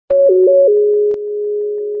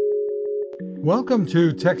Welcome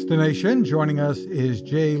to Techstination. Joining us is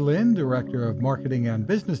Jay Lin, Director of Marketing and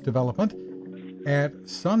Business Development at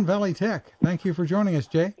Sun Valley Tech. Thank you for joining us,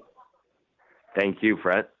 Jay. Thank you,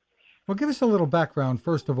 Fred. Well, give us a little background,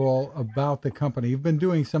 first of all, about the company. You've been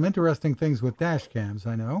doing some interesting things with dash cams,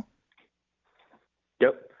 I know.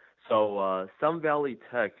 Yep. So Sun Valley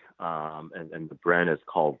Tech, and the brand is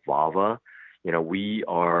called Vava. We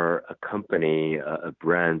are a company, a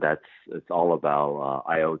brand that's it's all about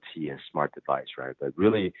IoT and smart device, right? But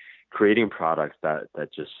really creating products that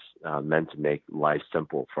just meant to make life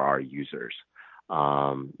simple for our users.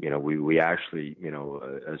 We actually,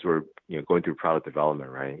 as we're going through product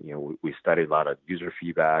development, right? We studied a lot of user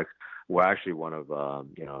feedback. We're actually one of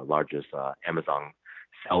largest Amazon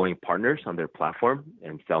selling partners on their platform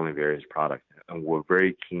and selling various products. And we're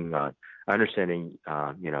very keen on understanding,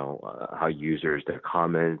 how users, their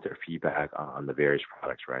comments, their feedback on the various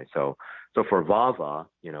products, right? So for Vava,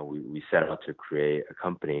 we set out to create a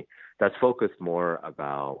company that's focused more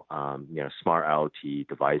about, smart IoT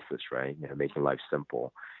devices, right? Making life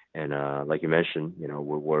simple. And like you mentioned,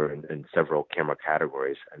 we're in several camera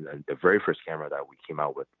categories. And the very first camera that we came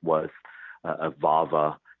out with was a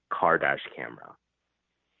Vava car dash camera.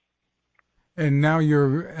 And now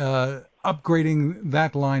you're upgrading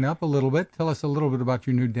that line up a little bit. Tell us a little bit about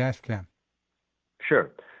your new dash cam.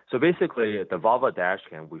 Sure. So basically, the Vava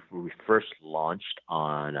Dashcam we first launched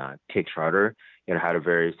on Kickstarter. Had a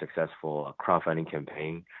very successful crowdfunding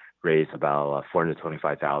campaign, raised about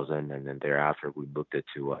 425,000, and then thereafter we moved it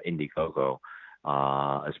to Indiegogo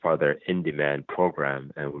as part of their in-demand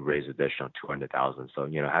program, and we raised additional 200,000.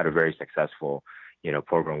 So had a very successful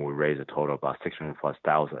program. We raised a total of about 600 plus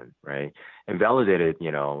thousand, right? And validated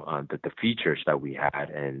the features that we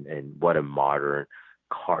had and what a modern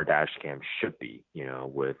car dash cam should be,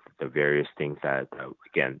 with the various things that,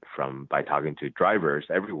 again, from by talking to drivers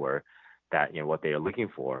everywhere, that, what they are looking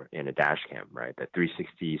for in a dash cam, right? The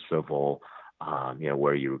 360 swivel,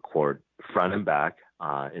 where you record front and back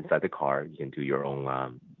inside the car. You can do your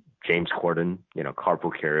own James Corden,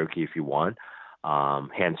 carpool karaoke if you want.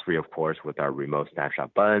 Hands-free, of course, with our remote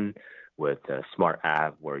snapshot button, with a smart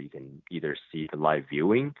app where you can either see the live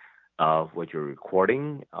viewing of what you're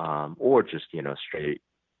recording, or just straight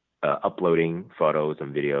uploading photos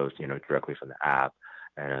and videos directly from the app.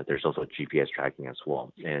 And there's also GPS tracking as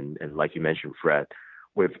well. And like you mentioned, Fred,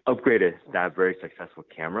 we've upgraded that very successful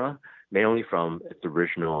camera mainly from its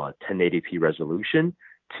original 1080p resolution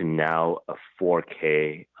to now a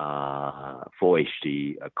 4K full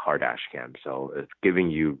HD car dash cam. So it's giving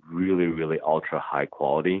you really, really ultra high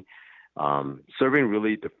quality, serving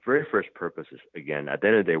really the very first purpose is, again, at the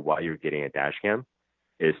end of the day, why you're getting a dash cam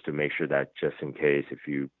is to make sure that just in case if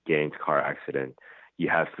you get into a car accident, you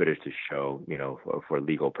have footage to show, for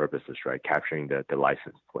legal purposes, right? Capturing the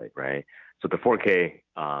license plate, right? So the 4K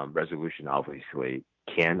resolution obviously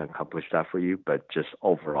can accomplish that for you, but just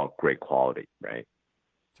overall great quality, right?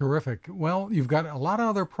 Terrific. Well, you've got a lot of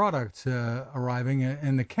other products arriving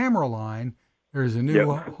in the camera line. There's a new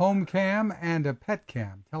Yep. home cam and a pet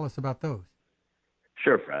cam. Tell us about those.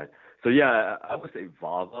 Sure, Fred. So yeah, I would say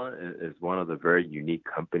Vava is one of the very unique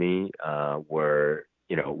company where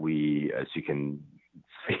we, as you can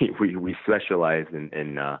see, we specialize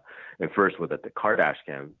in first with the car dash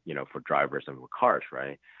cam, for drivers and for cars,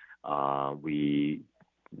 right? We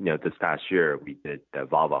this past year we did the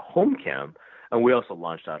Vava home cam, and we also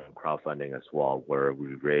launched out on crowdfunding as well, where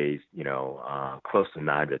we raised close to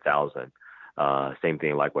 900,000. Same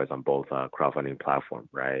thing likewise on both crowdfunding platform,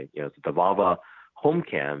 right? So the Vava home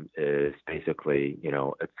cam is basically,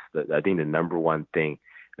 I think the number one thing,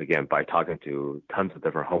 again, by talking to tons of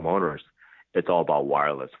different homeowners, it's all about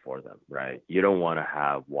wireless for them, right? You don't want to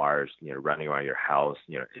have wires, running around your house,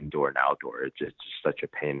 indoor and outdoor. It's just such a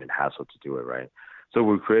pain and hassle to do it, right? So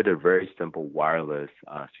we created a very simple wireless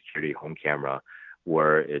security home camera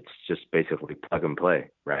where it's just basically plug and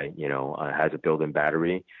play, right? It has a built-in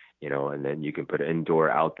battery, and then you can put it indoor,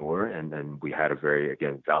 outdoor, and then we had a very,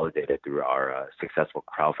 again, validated through our successful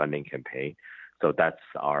crowdfunding campaign. So that's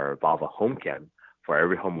our Vava home cam for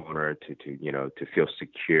every homeowner to feel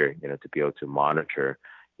secure, to be able to monitor,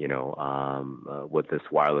 with this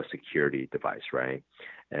wireless security device, right?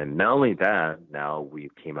 And not only that, now we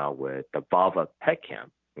came out with the Vava Pet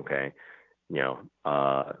Cam, okay?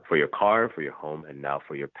 For your car, for your home, and now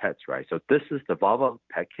for your pets, right? So this is the Vava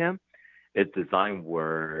Pet Cam. It's designed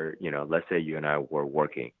where, let's say you and I were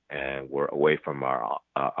working and we're away from our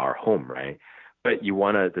home, right? But you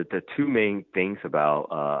want to, the two main things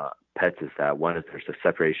about pets is that one is there's a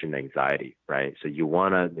separation anxiety, right? So you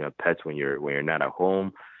want to, pets when you're not at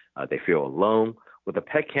home, they feel alone. With a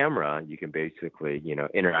pet camera, you can basically,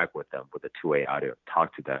 interact with them with a two-way audio,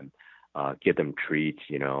 talk to them, give them treats,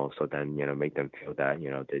 so then, make them feel that,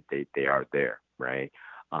 they are there, right?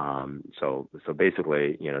 So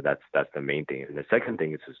basically, that's the main thing. And the second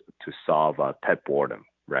thing is to solve pet boredom,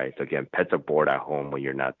 right? So again, pets are bored at home when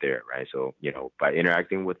you're not there, right? So, by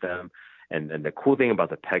interacting with them, and the cool thing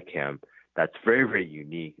about the pet cam that's very, very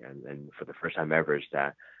unique and for the first time ever is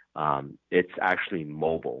that it's actually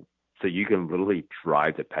mobile. So you can literally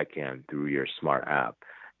drive the pet cam through your smart app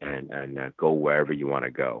and go wherever you want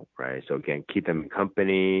to go, right? So again, keep them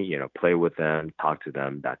company, play with them, talk to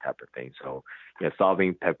them, that type of thing. So,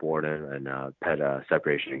 solving pet boredom and pet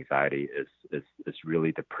separation anxiety is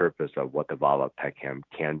really the purpose of what the Vava Pet Cam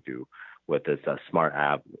can do with this smart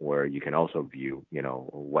app, where you can also view,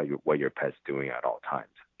 what your pet's doing at all times.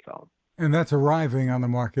 So. And that's arriving on the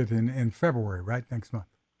market in February, right? Next month.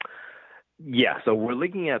 Yeah, so we're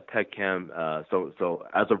looking at PetCam. So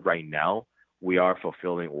as of right now, we are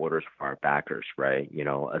fulfilling orders for our backers, right?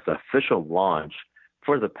 As the official launch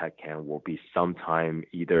for the PetCam will be sometime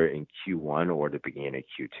either in Q1 or the beginning of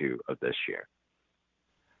Q2 of this year.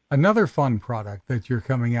 Another fun product that you're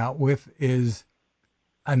coming out with is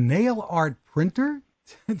a nail art printer.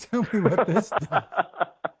 Tell me what this does.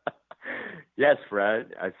 Yes,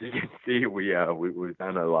 Fred. As you can see, we've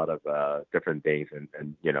done a lot of different things,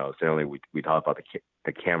 and certainly we talk about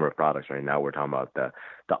the camera products right now. We're talking about the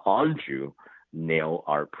Anju nail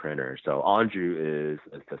art printer. So Anju is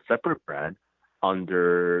a separate brand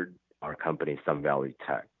under our company Sun Valley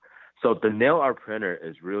Tech. So the nail art printer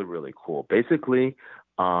is really, really cool. Basically,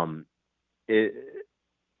 it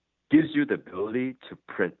gives you the ability to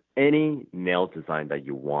print any nail design that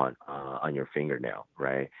you want on your fingernail,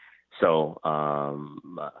 right? So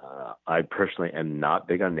I personally am not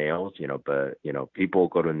big on nails, but people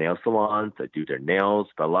go to nail salons that do their nails,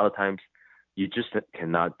 but a lot of times you just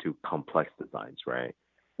cannot do complex designs, right?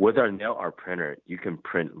 With our nail art printer, you can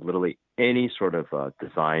print literally any sort of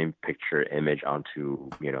design, picture, image onto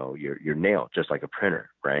your nail, just like a printer,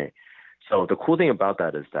 right? So the cool thing about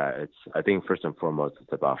that is that I think first and foremost,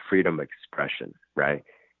 it's about freedom of expression, right?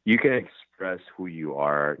 You can express who you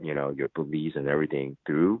are, your beliefs and everything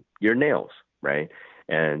through your nails, right?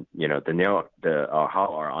 And how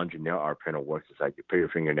our Anju nail art printer works is that you put your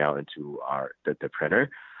fingernail into the printer,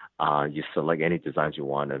 you select any designs you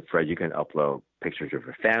want, and Fred, you can upload pictures of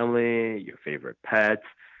your family, your favorite pets,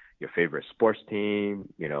 your favorite sports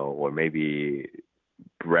team, or maybe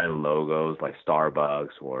brand logos like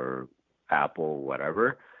Starbucks or Apple,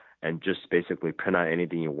 whatever, and just basically print out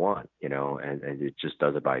anything you want, and it just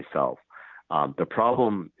does it by itself. The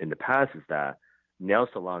problem in the past is that nail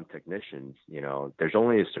salon technicians, there's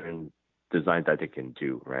only a certain design that they can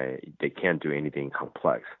do, right? They can't do anything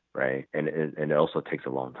complex, right? And it also takes a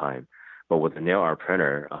long time. But with the nail art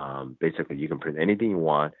printer, basically you can print anything you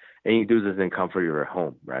want, and you do this in comfort of your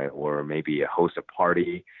home, right? Or maybe host a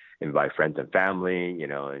party, invite friends and family,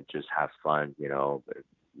 and just have fun,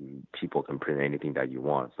 people can print anything that you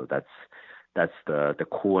want. So that's the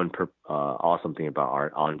cool and awesome thing about our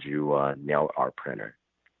Anju nail art printer.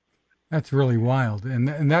 That's really wild.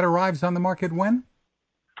 And that arrives on the market when?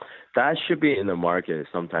 That should be in the market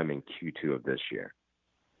sometime in Q2 of this year.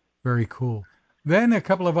 Very cool. Then a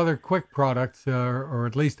couple of other quick products, or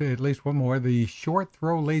at least one more. The short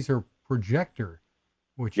throw laser projector,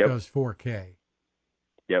 which does 4K.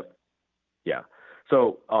 Yep. Yeah.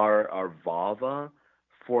 So our Vava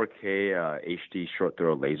 4K HD short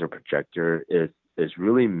throw laser projector is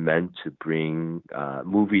really meant to bring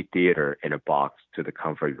movie theater in a box to the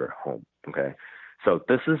comfort of your home. Okay. So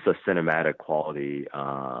this is a cinematic quality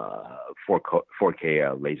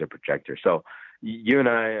 4K laser projector. So you and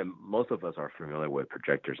I, most of us are familiar with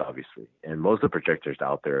projectors, obviously, and most of the projectors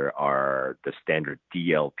out there are the standard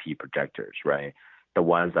DLP projectors, right? The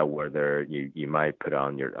ones that whether you might put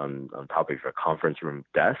on top of your conference room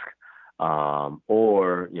desk,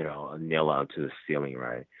 or nail onto the ceiling,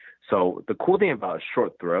 right? So the cool thing about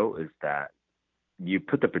short throw is that you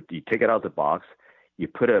take it out of the box, you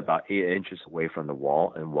put it about 8 inches away from the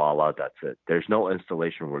wall, and voila, that's it. There's no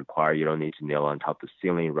installation required. You don't need to nail on top of the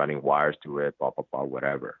ceiling, running wires to it, blah, blah, blah,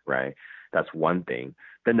 whatever, right? That's one thing.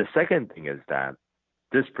 Then the second thing is that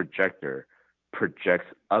this projector projects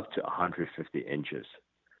up to 150 inches.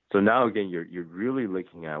 So now again, you're really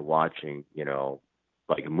looking at watching,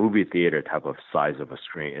 like a movie theater type of size of a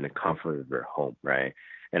screen in the comfort of your home, right?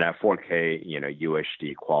 And at 4K,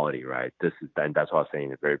 UHD quality, right? That's what I was saying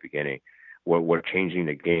in the very beginning. We're changing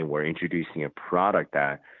the game. We're introducing a product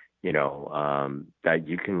that, that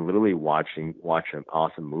you can literally watch an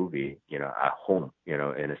awesome movie, at home, in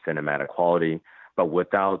a cinematic quality, but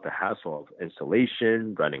without the hassle of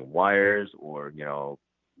installation, running wires, or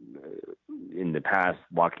in the past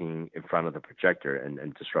walking in front of the projector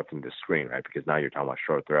and disrupting the screen, right? Because now you're talking about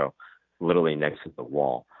short throw, literally next to the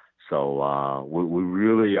wall. So we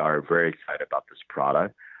really are very excited about this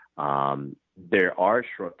product. There are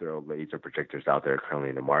short throw laser projectors out there currently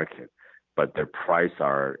in the market, but their price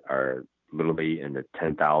are literally in the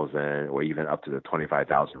 10,000 or even up to the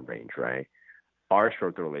 25,000 range, right? Our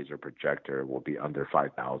short throw laser projector will be under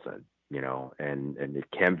 5,000, and it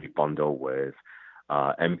can be bundled with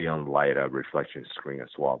ambient light reflection screen as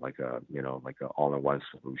well, like a all-in-one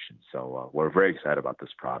solution. So we're very excited about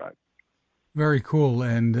this product. Very cool.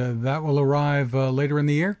 And that will arrive later in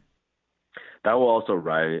the year? That will also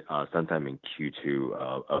arrive sometime in Q2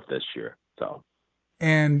 of this year. So.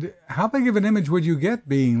 And how big of an image would you get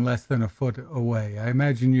being less than a foot away? I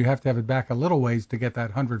imagine you have to have it back a little ways to get that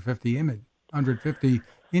 150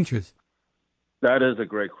 inches. That is a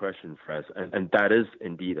great question, Fred, and that is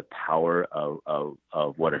indeed the power of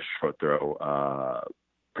what a short throw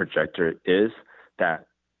projector is. That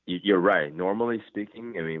you're right. Normally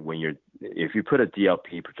speaking, I mean, if you put a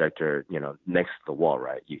DLP projector, next to the wall,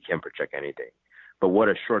 right, you can't project anything. But what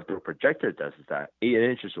a short throw projector does is that 8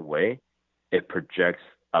 inches away, it projects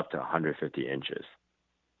up to 150 inches.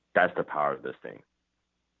 That's the power of this thing.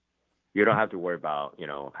 You don't have to worry about,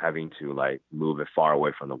 having to move it far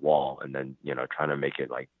away from the wall and then, trying to make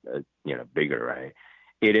it bigger, right?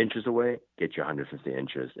 8 inches away, get you 150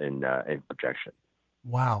 inches in projection.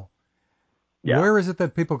 Wow. Yeah. Where is it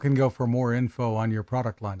that people can go for more info on your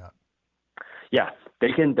product lineup? Yeah,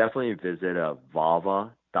 they can definitely visit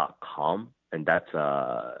vava.com, and that's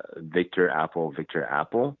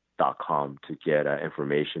victorapple.com to get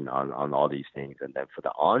information on all these things. And then for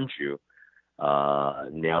the Anju,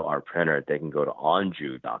 nail art printer, they can go to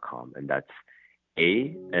anju.com, and that's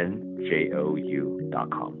anjou.com.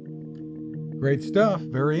 Great stuff.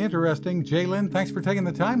 Very interesting. Jay Lin, thanks for taking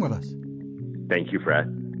the time with us. Thank you,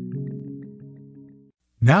 Fred.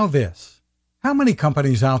 Now this. How many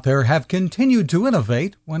companies out there have continued to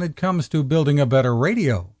innovate when it comes to building a better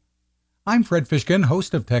radio? I'm Fred Fishkin,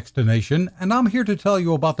 host of Techstination, and I'm here to tell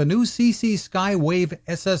you about the new CC Skywave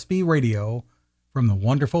SSB radio from the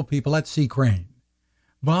wonderful people at C. Crane.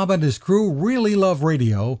 Bob and his crew really love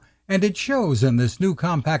radio, and it shows in this new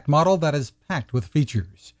compact model that is packed with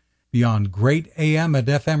features. Beyond great AM and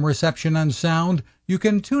FM reception and sound, you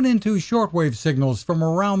can tune into shortwave signals from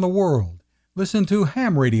around the world, listen to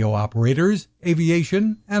ham radio operators,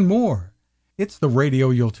 aviation, and more. It's the radio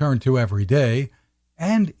you'll turn to every day,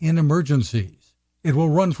 and in emergencies. It will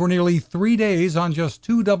run for nearly 3 days on just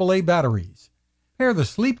 2 AA batteries. Pair the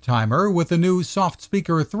sleep timer with the new Soft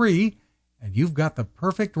Speaker 3, and you've got the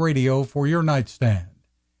perfect radio for your nightstand.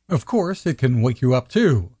 Of course, it can wake you up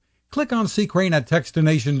too. Click on C. Crane at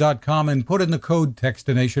Techstination.com and put in the code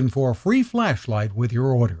Techstination for a free flashlight with your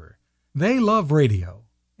order. They love radio,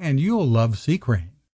 and you'll love C. Crane.